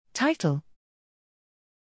Title: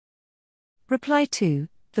 Reply to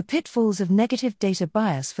The Pitfalls of Negative Data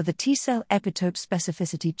Bias for the T-Cell Epitope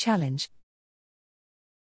Specificity Challenge.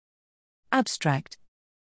 Abstract: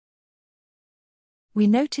 We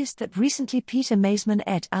noticed that recently Peter Maisman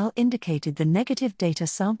et al. Indicated the negative data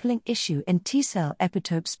sampling issue in T-cell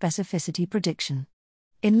epitope specificity prediction.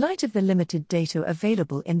 In light of the limited data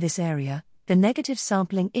available in this area, the negative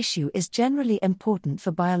sampling issue is generally important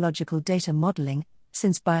for biological data modeling,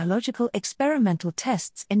 since biological experimental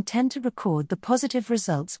tests intend to record the positive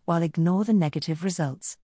results while ignore the negative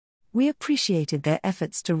results. We appreciated their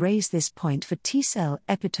efforts to raise this point for T-cell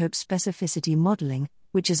epitope specificity modeling,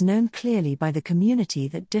 which is known clearly by the community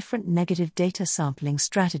that different negative data sampling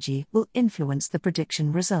strategy will influence the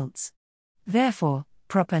prediction results. Therefore,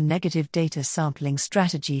 proper negative data sampling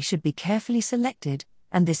strategy should be carefully selected,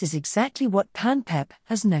 and this is exactly what PanPep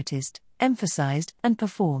has noticed, emphasized, and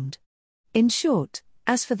performed. In short,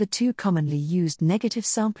 as for the two commonly used negative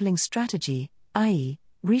sampling strategy, i.e.,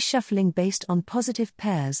 reshuffling based on positive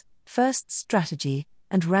pairs, first strategy,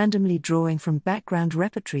 and randomly drawing from background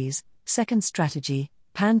repertories, second strategy,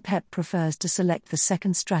 PanPep prefers to select the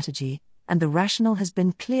second strategy, and the rationale has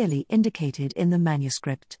been clearly indicated in the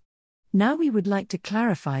manuscript. Now we would like to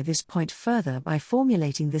clarify this point further by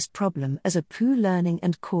formulating this problem as a POO learning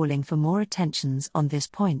and calling for more attentions on this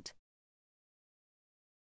point.